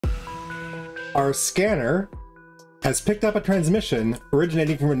Our scanner has picked up a transmission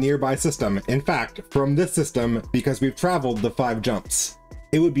originating from a nearby system. In fact, from this system, because we've traveled the 5 jumps.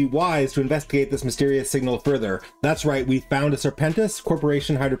 It would be wise to investigate this mysterious signal further. That's right, we found a Serpentis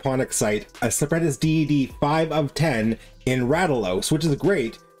Corporation hydroponics site, a Serpentis DED 5 of 10 in Rattalos, which is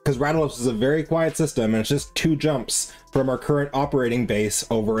great, because Rattalos is a very quiet system and it's just 2 jumps from our current operating base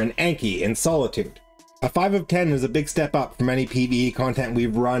over in Anki in Solitude. A 5 of 10 is a big step up from any PvE content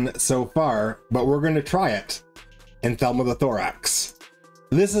we've run so far, but we're going to try it in Thelma the Thorax.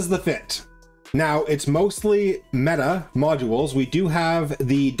 This is the fit. Now, it's mostly meta modules. We do have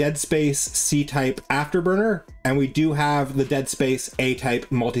the Dead Space C-type Afterburner, and we do have the Dead Space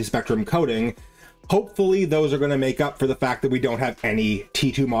A-type multi-spectrum coating. Hopefully, those are going to make up for the fact that we don't have any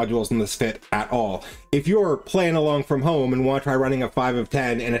T2 modules in this fit at all. If you're playing along from home and want to try running a 5 of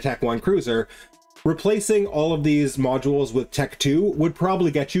 10 in a Tech 1 cruiser, replacing all of these modules with Tech 2 would probably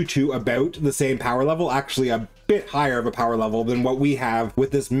get you to about the same power level, actually a bit higher of a power level than what we have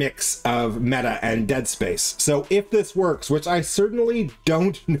with this mix of meta and Dead Space. So if this works, which I certainly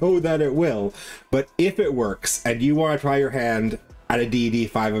don't know that it will, but if it works and you want to try your hand at a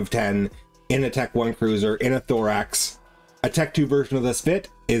DED 5 of 10 in a Tech 1 cruiser, in a Thorax, a Tech 2 version of this fit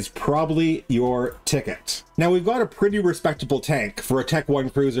is probably your ticket. Now, we've got a pretty respectable tank for a Tech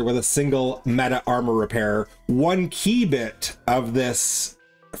 1 cruiser with a single meta armor repair. One key bit of this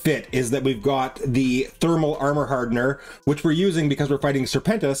fit is that we've got the thermal armor hardener, which we're using because we're fighting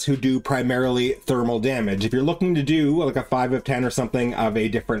Serpentis, who do primarily thermal damage. If you're looking to do like a 5 of 10 or something of a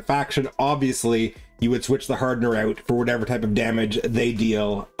different faction, obviously you would switch the hardener out for whatever type of damage they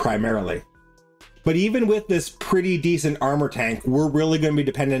deal primarily. But even with this pretty decent armor tank, we're really going to be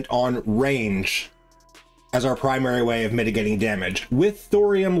dependent on range as our primary way of mitigating damage. With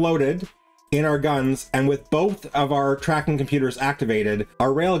thorium loaded in our guns, and with both of our tracking computers activated, our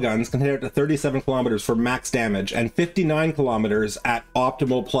railguns can hit out to 37 kilometers for max damage, and 59 kilometers at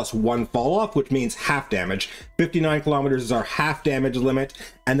optimal +1 fall off, which means half damage. 59 kilometers is our half damage limit,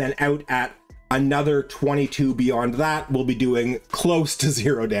 and then out at another 22 beyond that, we'll be doing close to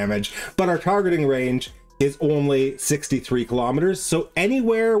 0 damage, but our targeting range is only 63 kilometers, so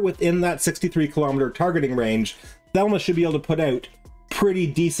anywhere within that 63 kilometer targeting range, Thelma should be able to put out pretty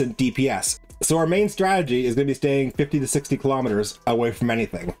decent DPS. So our main strategy is going to be staying 50 to 60 kilometers away from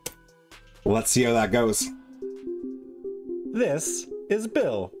anything. Let's see how that goes. This is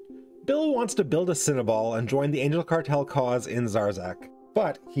Bill. Bill wants to build a Cynabal and join the Angel Cartel cause in Zarzak,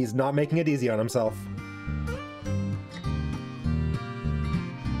 but he's not making it easy on himself.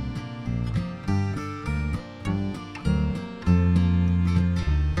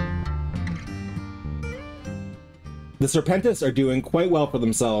 The Serpentis are doing quite well for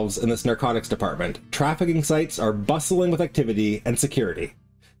themselves in this narcotics department. Trafficking sites are bustling with activity and security.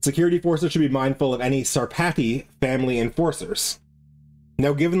 Security forces should be mindful of any Sarpati family enforcers.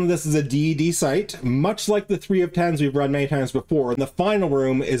 Now, given this is a DED site, much like the 3 of 10s we've run many times before, the final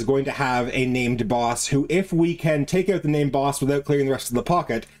room is going to have a named boss who, if we can take out the named boss without clearing the rest of the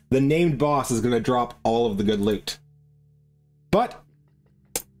pocket, the named boss is going to drop all of the good loot. But,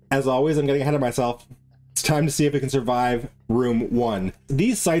 as always, I'm getting ahead of myself. It's time to see if we can survive room 1.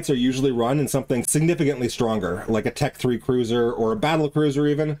 These sites are usually run in something significantly stronger, like a Tech 3 cruiser or a battle cruiser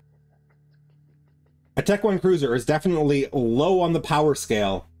even. A Tech 1 cruiser is definitely low on the power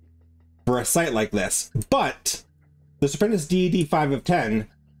scale for a site like this, but the Serpentis DED 5 of 10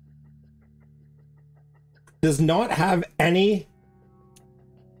 does not have any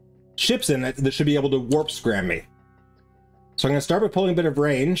ships in it that should be able to warp scram me. So I'm going to start by pulling a bit of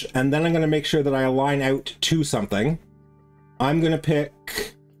range, and then I'm going to make sure that I align out to something. I'm going to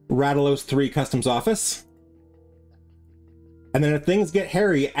pick Rattalos 3 Customs Office. And then if things get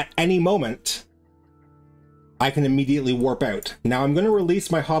hairy at any moment, I can immediately warp out. Now I'm going to release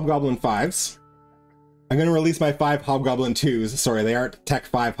my Hobgoblin 5s. I'm going to release my 5 Hobgoblin 2s. Sorry, they aren't Tech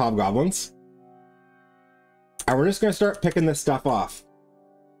 5 Hobgoblins. And we're just going to start picking this stuff off.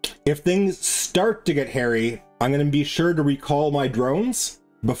 If things start to get hairy, I'm going to be sure to recall my drones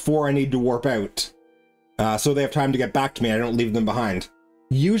before I need to warp out, so they have time to get back to me. I don't leave them behind.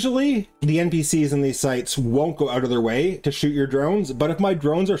 Usually, the NPCs in these sites won't go out of their way to shoot your drones, but if my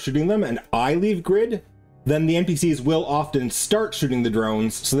drones are shooting them and I leave grid, then the NPCs will often start shooting the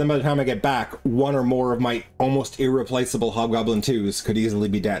drones, so then by the time I get back, 1 or more of my almost irreplaceable Hobgoblin 2s could easily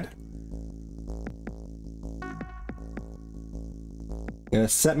be dead. I'm going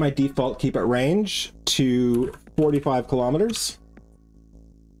to set my default keep at range to 45 kilometers.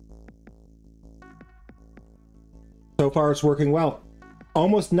 So far it's working well.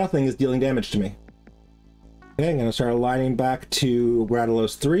 Almost nothing is dealing damage to me. Okay, I'm going to start aligning back to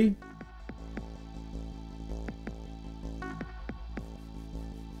Rattalos 3.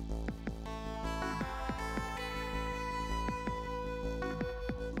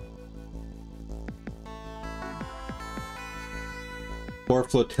 Or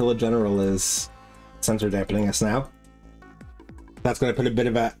Flotilla General is sensor dampening us now. That's going to put a bit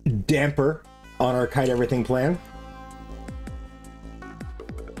of a damper on our kite everything plan.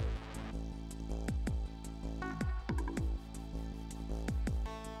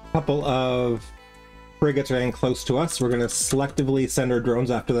 Couple of frigates are getting close to us. We're going to selectively send our drones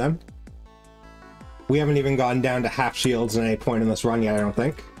after them. We haven't even gone down to half shields at any point in this run yet, I don't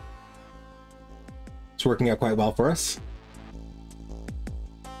think. It's working out quite well for us.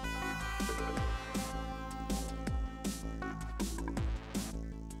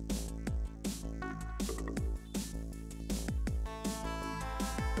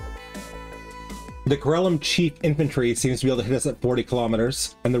 The Corellum Chief Infantry seems to be able to hit us at 40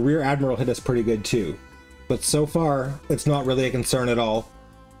 kilometers, and the Rear Admiral hit us pretty good too. But so far, it's not really a concern at all.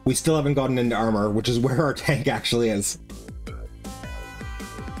 We still haven't gotten into armor, which is where our tank actually is.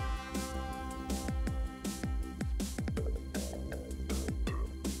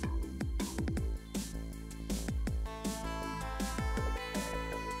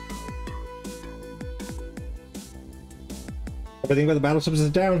 Everything about the battleships is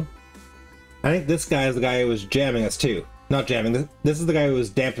down. I think this guy is the guy who was jamming us too. Not jamming, this is the guy who was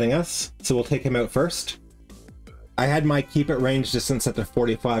dampening us, so we'll take him out first. I had my keep at range distance set to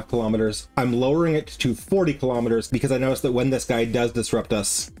 45 kilometers. I'm lowering it to 40 kilometers because I noticed that when this guy does disrupt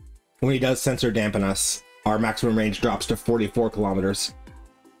us, when he does sensor dampen us, our maximum range drops to 44 kilometers.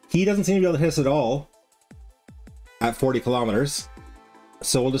 He doesn't seem to be able to hit us at all at 40 kilometers,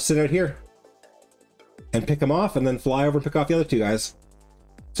 so we'll just sit out here and pick him off and then fly over and pick off the other two guys.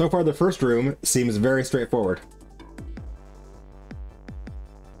 So far, the first room seems very straightforward.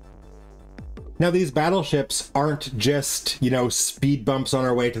 Now, these battleships aren't just, you know, speed bumps on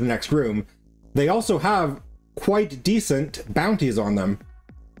our way to the next room. They also have quite decent bounties on them,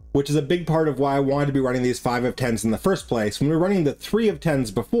 which is a big part of why I wanted to be running these 5 of 10s in the first place. When we were running the 3 of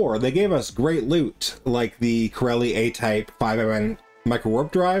 10s before, they gave us great loot, like the Corelli A-Type 5MN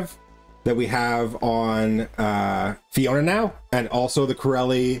micro-warp drive that we have on Fiona now, and also the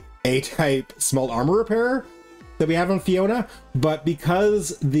Corelli A-Type small armor repairer that we have on Fiona. But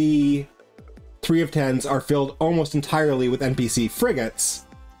because the 3 of 10s are filled almost entirely with NPC frigates,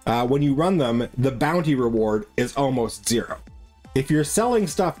 when you run them, the bounty reward is almost zero. If you're selling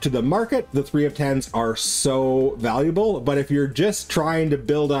stuff to the market, the 3 of 10s are so valuable, but if you're just trying to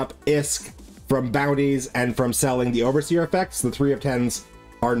build up ISK from bounties and from selling the Overseer effects, the 3 of 10s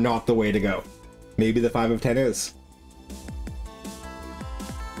are not the way to go. Maybe the 5 of 10 is.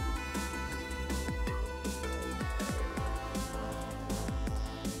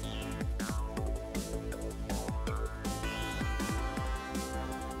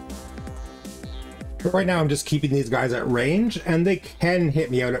 Right now I'm just keeping these guys at range, and they can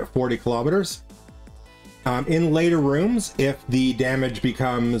hit me out at 40 kilometers. In later rooms, if the damage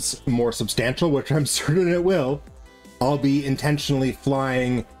becomes more substantial, which I'm certain it will, I'll be intentionally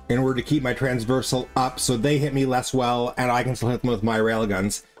flying in order to keep my transversal up so they hit me less well and I can still hit them with my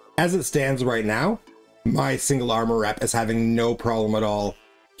railguns. As it stands right now, my single armor rep is having no problem at all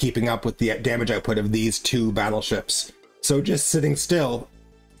keeping up with the damage output of these 2 battleships. So just sitting still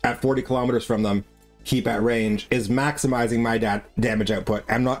at 40 kilometers from them, keep at range, is maximizing my damage output.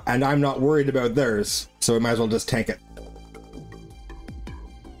 I'm not worried about theirs, so I might as well just tank it.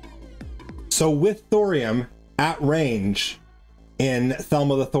 So with thorium at range in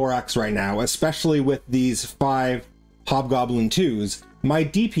Thelma the Thorax right now, especially with these 5 Hobgoblin 2s, my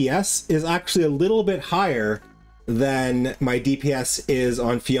DPS is actually a little bit higher than my DPS is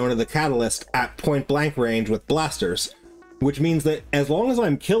on Fiona the Catalyst at point blank range with blasters, which means that as long as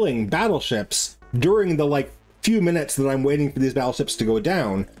I'm killing battleships during the few minutes that I'm waiting for these battleships to go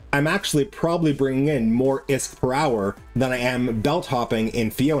down, I'm actually probably bringing in more ISK per hour than I am belt hopping in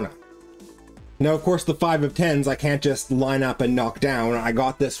Fiona. Now, of course, the 5 of 10s I can't just line up and knock down. I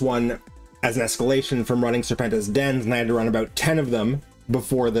got this one as an escalation from running Serpentis dens, and I had to run about 10 of them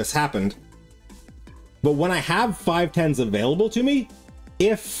before this happened. But when I have 510s available to me,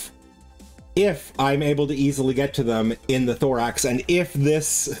 if I'm able to easily get to them in the Thorax, and if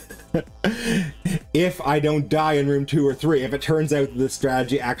this if I don't die in room 2 or 3, if it turns out that this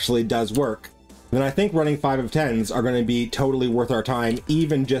strategy actually does work, then I think running 5 of 10s are going to be totally worth our time,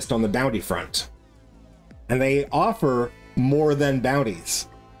 even just on the bounty front. And they offer more than bounties.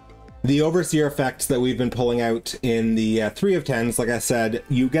 The Overseer effects that we've been pulling out in the 3 of 10s, like I said,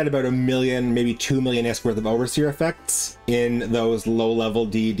 you get about 1 million, maybe 2 million ISK worth of Overseer effects in those low-level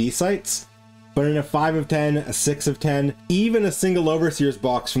DED sites. But in a 5 of 10, a 6 of 10, even a single Overseer's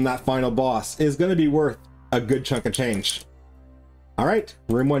box from that final boss is going to be worth a good chunk of change. All right,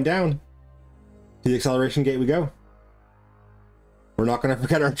 room 1 down. To the acceleration gate we go. We're not going to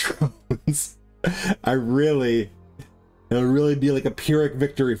forget our drones. It'll really be like a Pyrrhic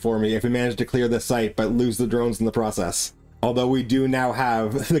victory for me if we manage to clear this site but lose the drones in the process. Although we do now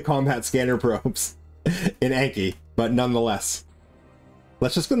have the combat scanner probes in Anki, but nonetheless.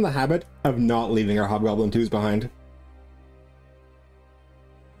 Let's just get in the habit of not leaving our Hobgoblin 2s behind.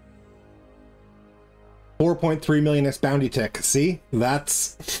 4.3 million X bounty tick. See?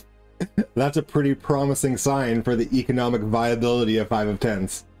 That's a pretty promising sign for the economic viability of 5 of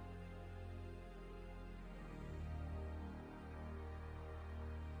 10s.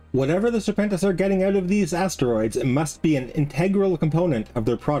 Whatever the Serpentis are getting out of these asteroids, it must be an integral component of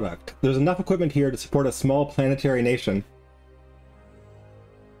their product. There's enough equipment here to support a small planetary nation.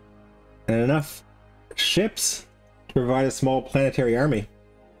 And enough ships to provide a small planetary army.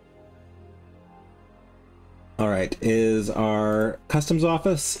 Alright, is our customs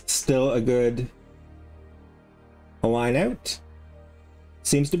office still a good line out?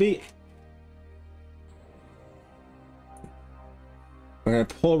 Seems to be. We're going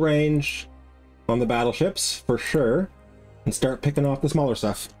to pull range on the battleships, for sure, and start picking off the smaller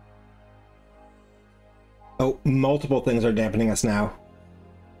stuff. Oh, multiple things are dampening us now.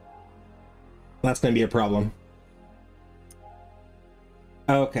 That's going to be a problem.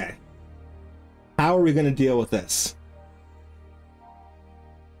 Okay. How are we going to deal with this?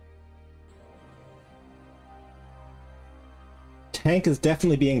 Tank is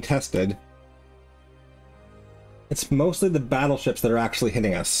definitely being tested. It's mostly the battleships that are actually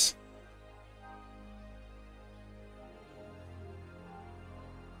hitting us.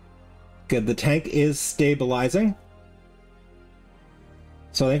 Good, the tank is stabilizing.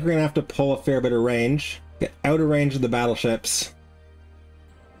 So I think we're going to have to pull a fair bit of range. Get out of range of the battleships.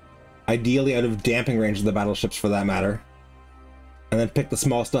 Ideally out of damping range of the battleships for that matter. And then pick the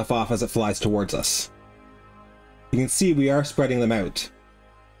small stuff off as it flies towards us. You can see we are spreading them out.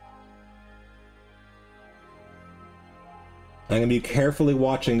 I'm going to be carefully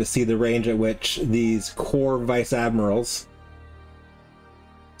watching to see the range at which these core vice admirals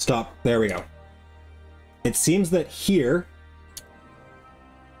stop. There we go. It seems that here,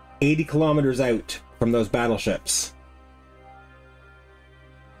 80 kilometers out from those battleships.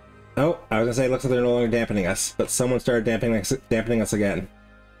 Oh, I was going to say it looks like they're no longer dampening us, but someone started dampening us again.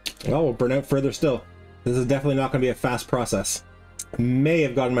 Oh, we'll burn out further still. This is definitely not going to be a fast process. May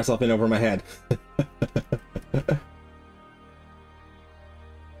have gotten myself in over my head.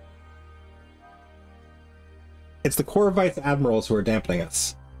 It's the core vice admirals who are dampening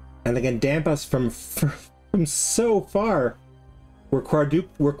us, and they can damp us from so far. We're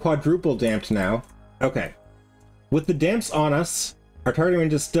quadruple damped now. Okay, with the damps on us, our target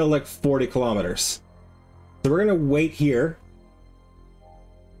range is still like 40 kilometers. So we're gonna wait here,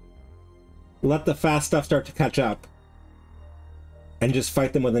 let the fast stuff start to catch up, and just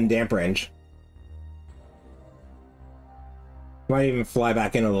fight them within damp range. Might even fly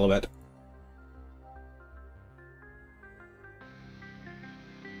back in a little bit.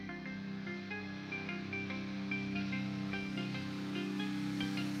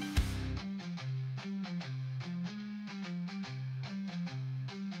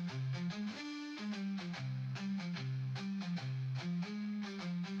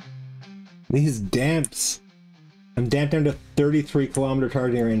 These damps. I'm damped down to 33 kilometer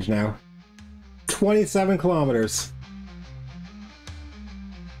targeting range now. 27 kilometers.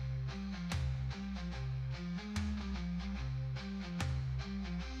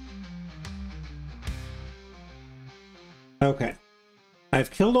 Okay.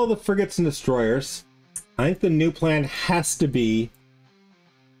 I've killed all the frigates and destroyers. I think the new plan has to be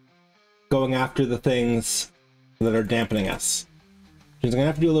going after the things that are dampening us. I'm going to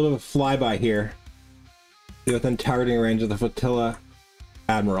have to do a little bit of flyby here. Be within targeting range of the flotilla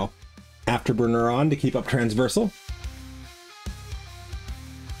admiral. Afterburner on to keep up transversal.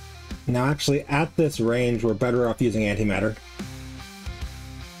 Now actually at this range we're better off using antimatter.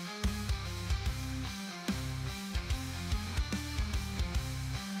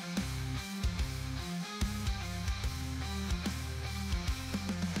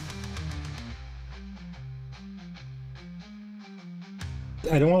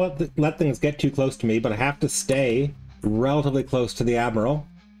 I don't want to let things get too close to me, but I have to stay relatively close to the Admiral.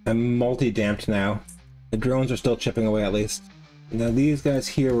 I'm multi-damped now. The drones are still chipping away at least. Now these guys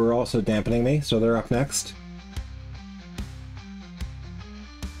here were also dampening me, so they're up next.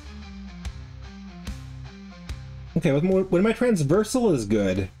 Okay, when my transversal is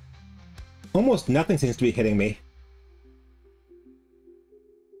good, almost nothing seems to be hitting me.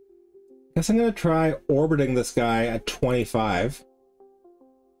 Guess I'm going to try orbiting this guy at 25.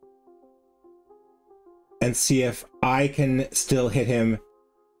 and see if I can still hit him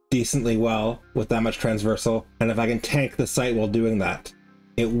decently well with that much transversal, and if I can tank the site while doing that.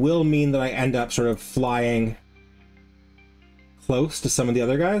 It will mean that I end up sort of flying close to some of the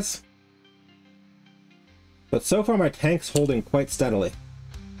other guys. But so far my tank's holding quite steadily.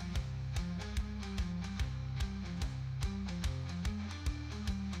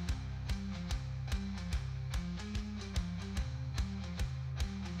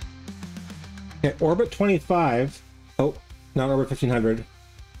 Okay, orbit 25. Oh, not orbit 1500.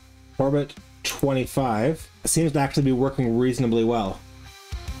 Orbit 25 seems to actually be working reasonably well.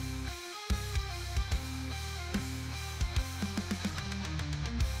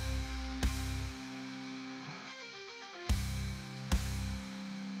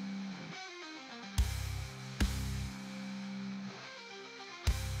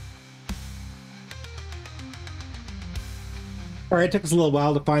 Alright, it took us a little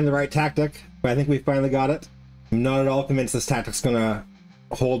while to find the right tactic, but I think we finally got it. I'm not at all convinced this tactic's gonna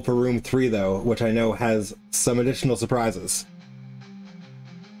hold for room 3 though, which I know has some additional surprises.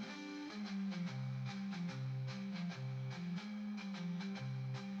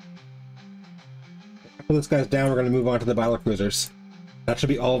 After this guy's down, we're going to move on to the battlecruisers. That should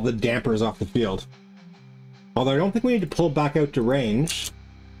be all of the dampers off the field. Although I don't think we need to pull back out to range,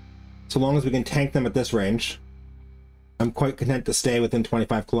 so long as we can tank them at this range. I'm quite content to stay within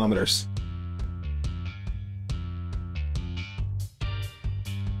 25 kilometers.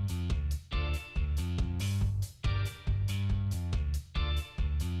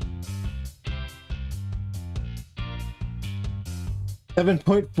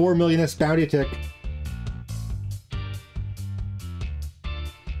 $7.4 million bounty tick.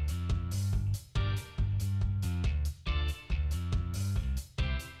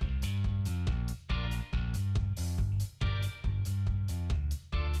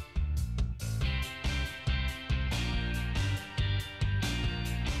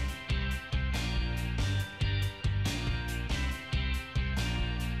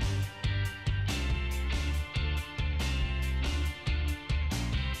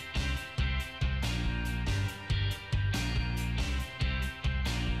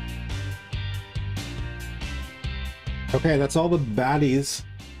 Okay, that's all the baddies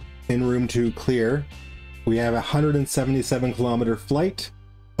in room 2 clear. We have a 177 kilometer flight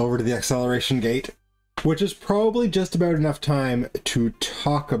over to the acceleration gate, which is probably just about enough time to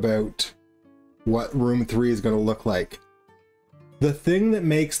talk about what room 3 is going to look like. The thing that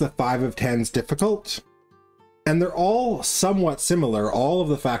makes the 5 of 10s difficult, and they're all somewhat similar, all of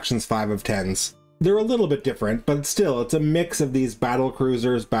the factions 5 of 10s, they're a little bit different, but still, it's a mix of these battle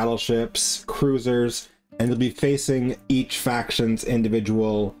cruisers, battleships, cruisers, and you'll be facing each faction's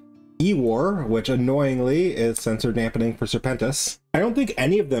individual E-War, which annoyingly is sensor dampening for Serpentis. I don't think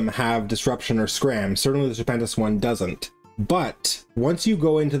any of them have disruption or scram, certainly the Serpentis one doesn't. But once you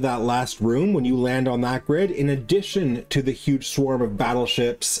go into that last room, when you land on that grid, in addition to the huge swarm of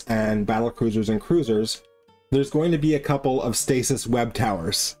battleships and battlecruisers and cruisers, there's going to be a couple of stasis web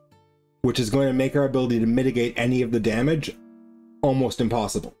towers, which is going to make our ability to mitigate any of the damage almost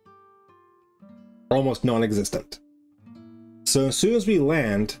impossible. Almost non-existent. So as soon as we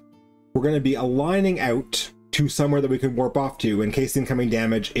land, we're going to be aligning out to somewhere that we can warp off to in case the incoming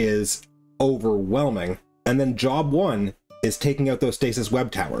damage is overwhelming. And then job 1 is taking out those stasis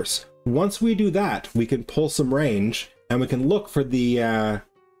web towers. Once we do that, we can pull some range and we can look for the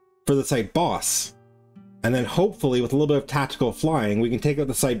site boss. And then hopefully with a little bit of tactical flying, we can take out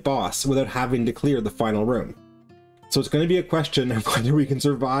the site boss without having to clear the final room. So it's going to be a question of whether we can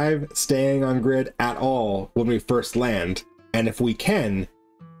survive staying on grid at all when we first land. And if we can,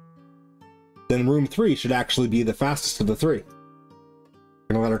 then room 3 should actually be the fastest of the 3.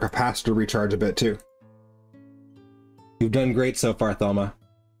 We're going to let our capacitor recharge a bit too. You've done great so far, Thelma.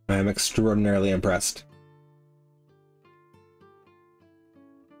 I am extraordinarily impressed.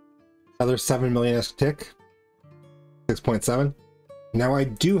 Another 7 million tick. 6.7. Now I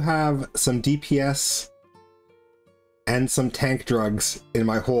do have some DPS and some tank drugs in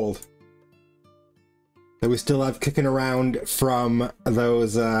my hold that we still have kicking around from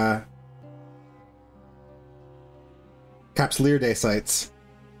those Capsuleer Day sites.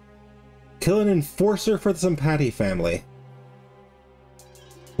 Kill an enforcer for the Sympati family.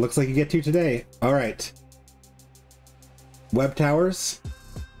 Looks like you get to today. Alright. Web towers.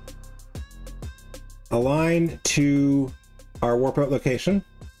 Align to our warp out location.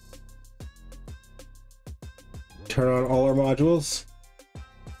 Turn on all our modules.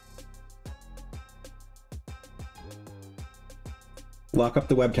 Lock up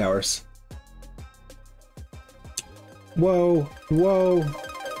the web towers. Whoa, whoa.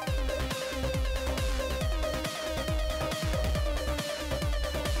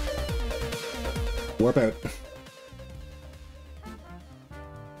 Warp out.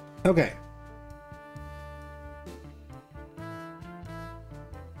 Okay.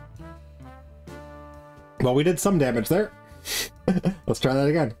 Well, we did some damage there. Let's try that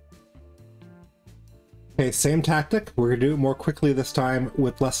again. Okay, same tactic. We're gonna do it more quickly this time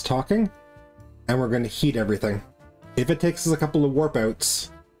with less talking, and we're gonna heat everything. If it takes us a couple of warp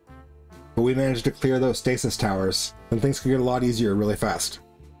outs, but we manage to clear those stasis towers, then things can get a lot easier really fast.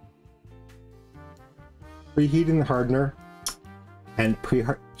 Preheating the hardener and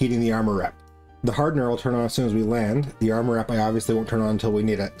preheating the armor rep. The hardener will turn on as soon as we land. The armor rep I obviously won't turn on until we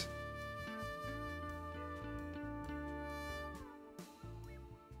need it.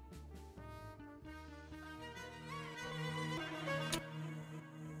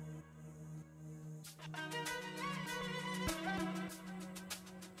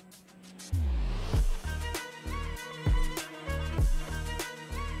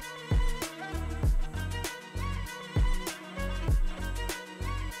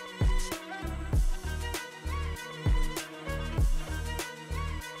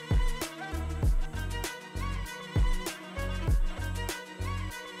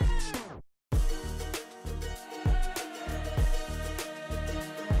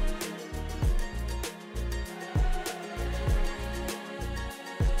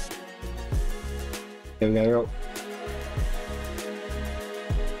 Okay, we gotta go.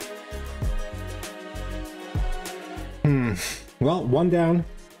 Well, one down.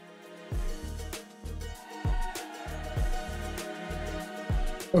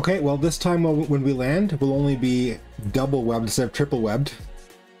 Okay, well this time when we land, we'll only be double webbed instead of triple webbed.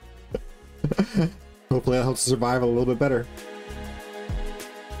 Hopefully that helps us survive a little bit better.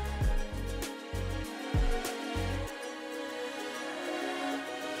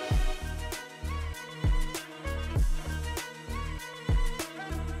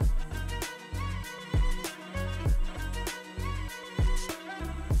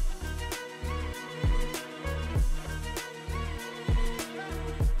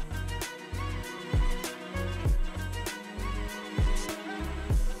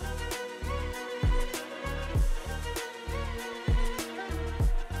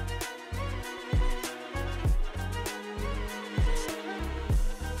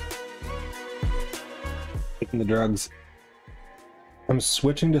 Taking the drugs. I'm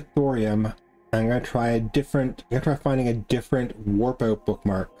switching to thorium. I'm gonna try finding a different warp out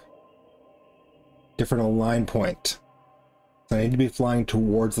bookmark. Different align point. So I need to be flying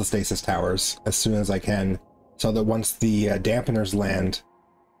towards the stasis towers as soon as I can, so that once the dampeners land,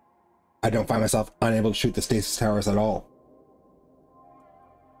 I don't find myself unable to shoot the stasis towers at all.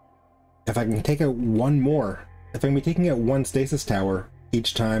 If I can take out one more, if I can be taking out one stasis tower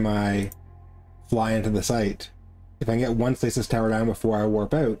each time I fly into the site, if I can get one stasis tower down before I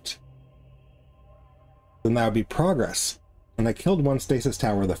warp out, then that would be progress. And I killed one stasis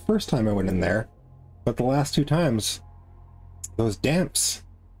tower the first time I went in there, but the last two times, those damps.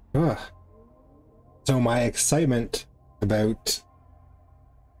 Ugh. So my excitement about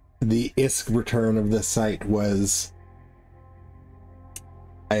the ISK return of this site was,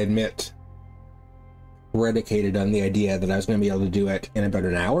 I admit, predicated on the idea that I was going to be able to do it in about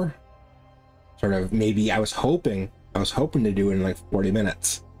an hour. Sort of, maybe I was hoping to do it in like 40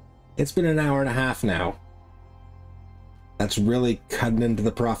 minutes. It's been an hour and a half now. That's really cutting into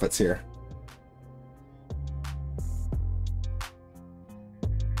the profits here.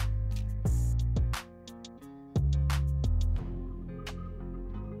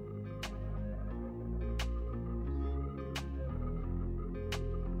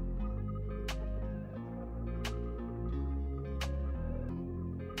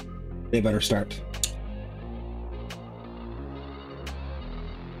 They better start.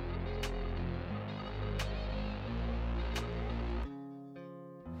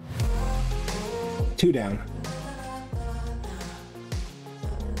 Two down.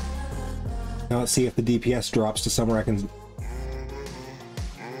 Now let's see if the DPS drops to somewhere I can...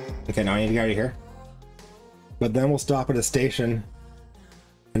 Okay, now I need to get out of here. But then we'll stop at a station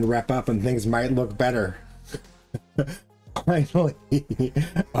and wrap up and things might look better. Finally.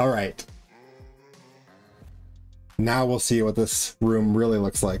 All right. Now we'll see what this room really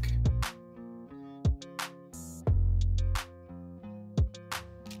looks like.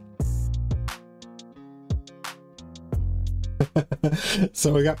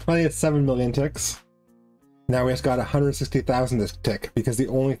 So we got plenty of 7 million ticks. Now we just got 160,000 this tick, because the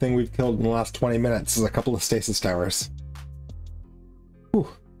only thing we've killed in the last 20 minutes is a couple of stasis towers. Whew.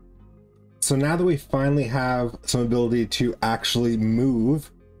 So now that we finally have some ability to actually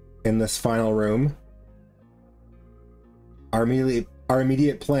move in this final room, our our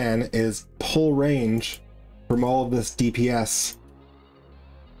immediate plan is pull range from all of this DPS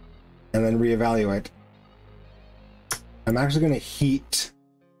and then reevaluate. I'm actually going to heat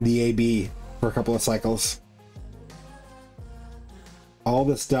the AB for a couple of cycles. All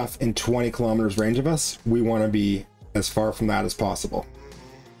this stuff in 20 kilometers range of us, we want to be as far from that as possible.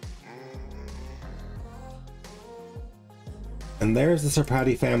 And there's the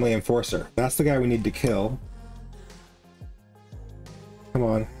Serpentis family enforcer. That's the guy we need to kill. Come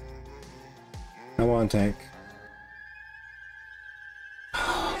on. Come on, tank.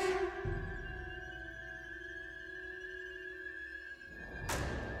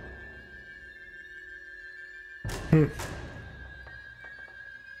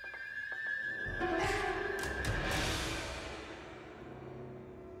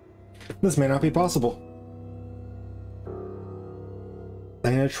 This may not be possible.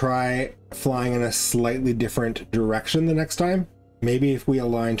 I'm going to try flying in a slightly different direction the next time. Maybe if we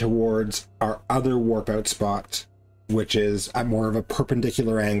align towards our other warp out spot, which is at more of a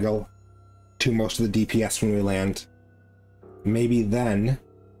perpendicular angle to most of the DPS when we land, maybe then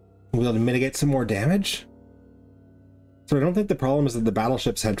we'll be able to mitigate some more damage. So I don't think the problem is that the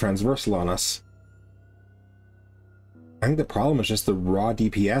battleships had transversal on us. I think the problem is just the raw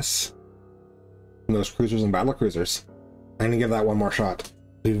DPS from those cruisers and battle cruisers. I'm going to give that one more shot.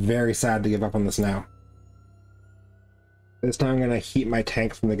 Be very sad to give up on this now. This time I'm going to heat my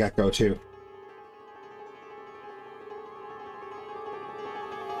tank from the get-go too.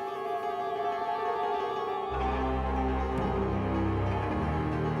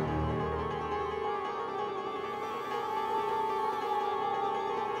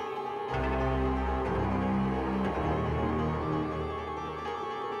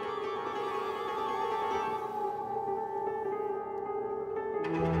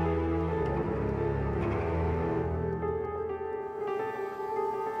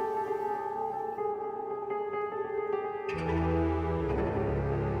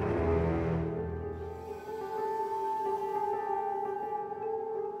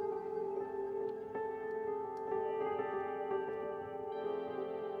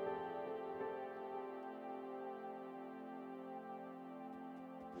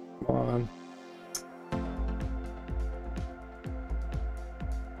 Come on.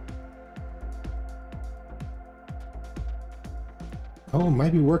 Oh, it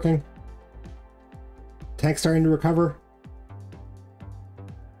might be working. Tank's starting to recover.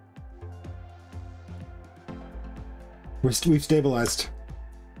 We've stabilized.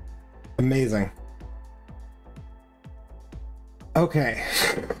 Amazing. Okay.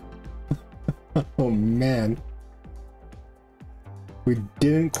 Oh man. We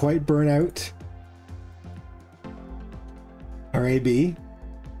didn't quite burn out our AB.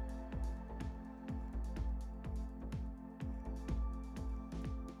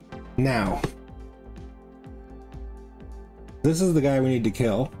 Now, this is the guy we need to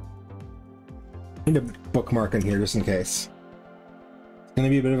kill. I need a bookmark in here just in case. It's going to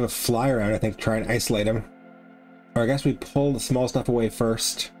be a bit of a fly around, I think, to try and isolate him. Or I guess we pull the small stuff away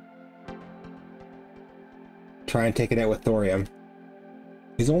first. Try and take it out with thorium.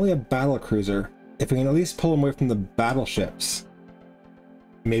 He's only a battle cruiser. If we can at least pull him away from the battleships,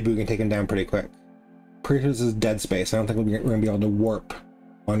 maybe we can take him down pretty quick. Pretty sure this is dead space. I don't think we're going to be able to warp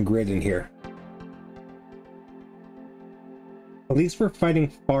on grid in here. At least we're fighting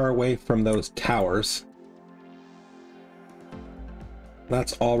far away from those towers.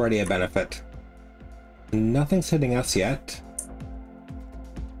 That's already a benefit. Nothing's hitting us yet.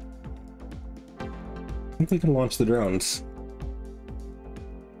 I think we can launch the drones.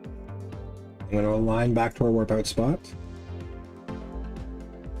 I'm going to align back to our warp out spot.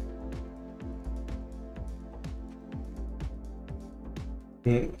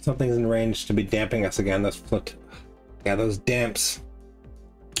 Something's in range to be damping us again. That's flipped. Yeah, those damps.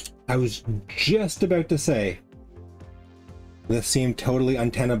 I was just about to say this seemed totally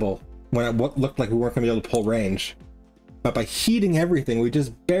untenable when it looked like we weren't going to be able to pull range. But by heating everything, we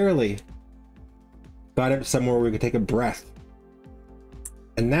just barely got it somewhere where we could take a breath.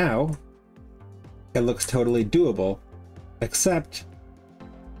 And now it looks totally doable, except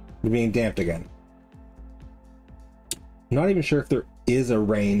we're being damped again. I'm not even sure if there is a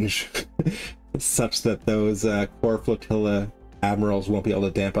range such that those core flotilla admirals won't be able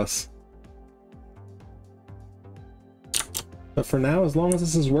to damp us. But for now, as long as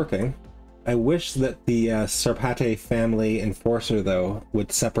this is working, I wish that the Serpentis family enforcer, though,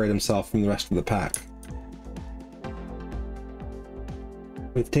 would separate himself from the rest of the pack.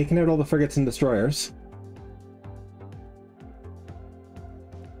 We've taken out all the frigates and destroyers.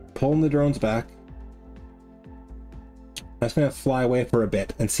 Pulling the drones back. I'm just gonna fly away for a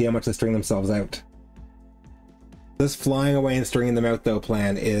bit and see how much they string themselves out. This flying away and stringing them out though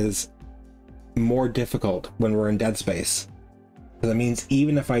plan is more difficult when we're in dead space. Because that means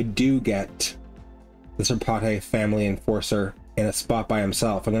even if I do get the Serpentis family enforcer in a spot by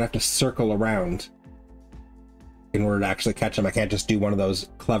himself, I'm gonna have to circle around in order to actually catch him. I can't just do one of those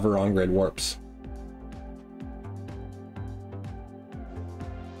clever on-grid warps.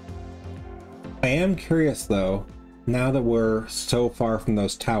 I am curious though, now that we're so far from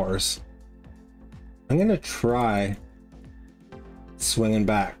those towers, I'm gonna try swinging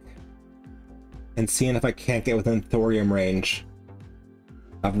back and seeing if I can't get within thorium range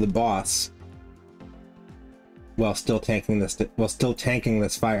of the boss while still tanking this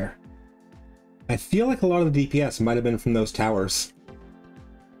fire. I feel like a lot of the DPS might have been from those towers.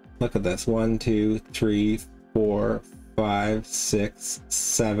 Look at this. 1, 2, 3, 4, 5, 6,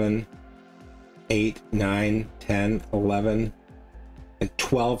 7, 8, 9, 10, 11, like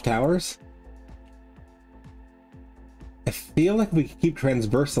 12 towers. I feel like we could keep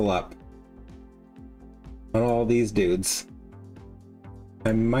transversal up on all these dudes,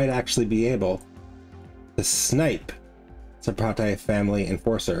 I might actually be able to snipe Serpentis family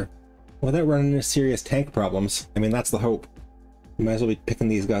enforcer without running into serious tank problems. I mean, that's the hope. We might as well be picking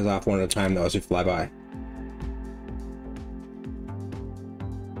these guys off one at a time though as we fly by.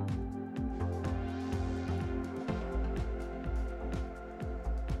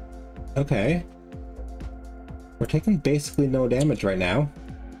 Okay. We're taking basically no damage right now.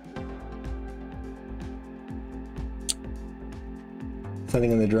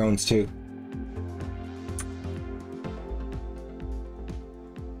 Sending in the drones too.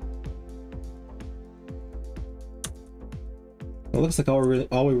 It looks like all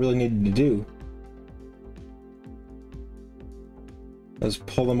we really needed to do was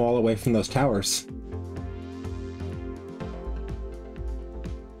pull them all away from those towers.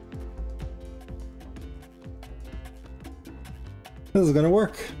 This is gonna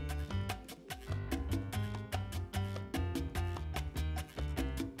work.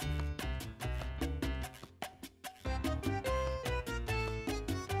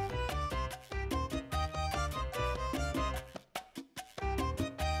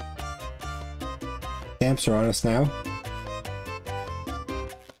 Camps are on us now.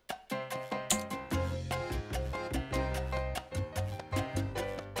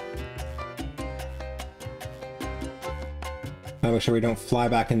 I'll make sure we don't fly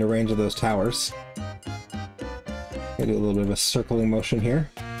back into range of those towers. Gonna do a little bit of a circling motion here.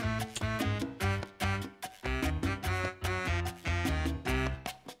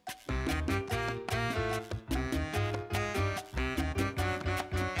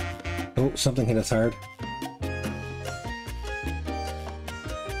 Oh, something hit us hard.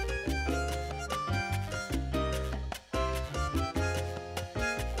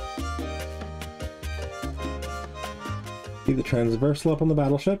 Keep the transversal up on the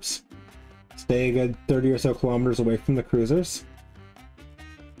battleships. Stay a good 30 or so kilometers away from the cruisers.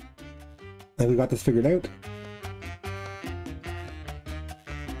 I think we got this figured out.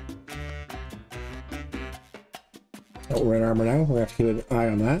 Oh, we're in armor now. We're gonna have to keep an eye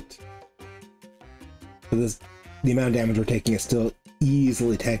on that. But the amount of damage we're taking is still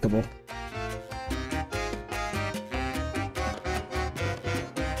easily tankable.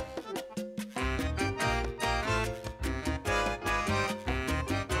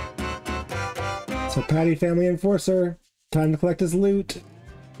 So Patty family enforcer, time to collect his loot.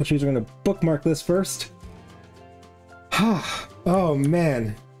 Which means we're gonna bookmark this first. Oh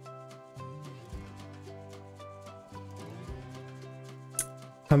man.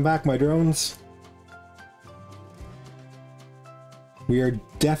 Come back, my drones. We are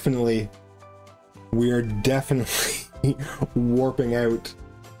definitely warping out,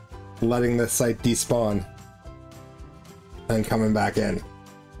 letting this site despawn, and coming back in.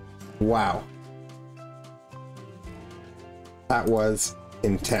 Wow. That was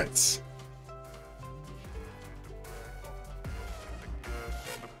intense.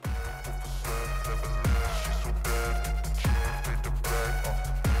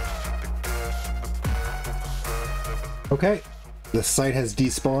 Okay, the site has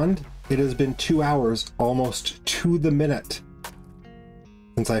despawned. It has been 2 hours, almost to the minute,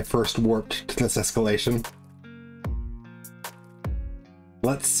 since I first warped to this escalation.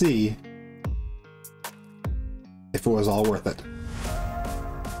 Let's see if it was all worth it.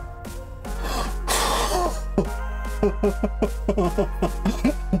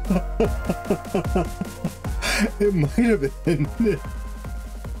 It might have been.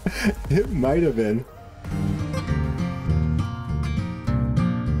 It might have been.